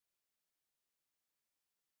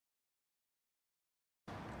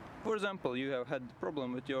For example, you have had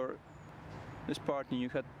problem with this part and you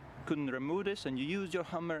couldn't remove this, and you use your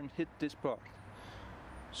hammer and hit this part.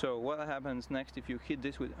 So what happens next if you hit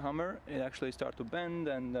this with hammer? It actually starts to bend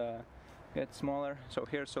and get smaller. So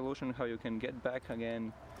here's a solution how you can get back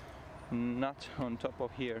again, not on top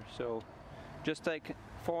of here. So just take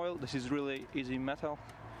foil. This is really easy metal.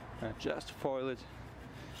 Just foil it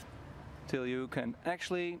till you can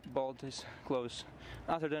actually bolt this close.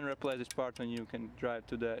 After then replace this part and you can drive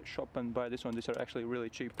to the shop and buy this one. These are actually really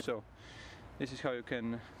cheap. So this is how you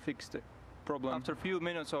can fix the problem. After a few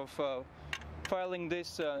minutes of filing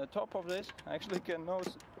this top of this, I actually can now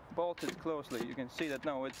bolt it closely. You can see that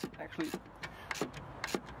now it's actually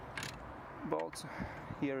bolts.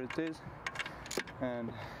 Here it is,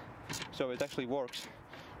 and so it actually works.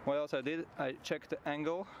 What else I did, I checked the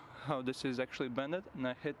angle, how this is actually bended, and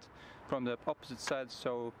I hit from the opposite side,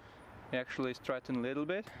 so it actually straightened a little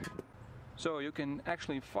bit. So you can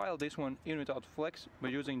actually file this one in without flex by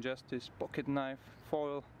using just this pocket knife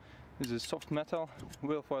foil. This is soft metal,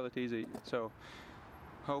 will foil it easy. So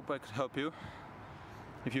hope I could help you.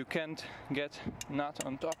 If you can't get nut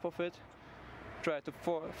on top of it, try to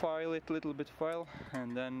file it a little bit,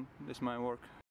 and then this might work.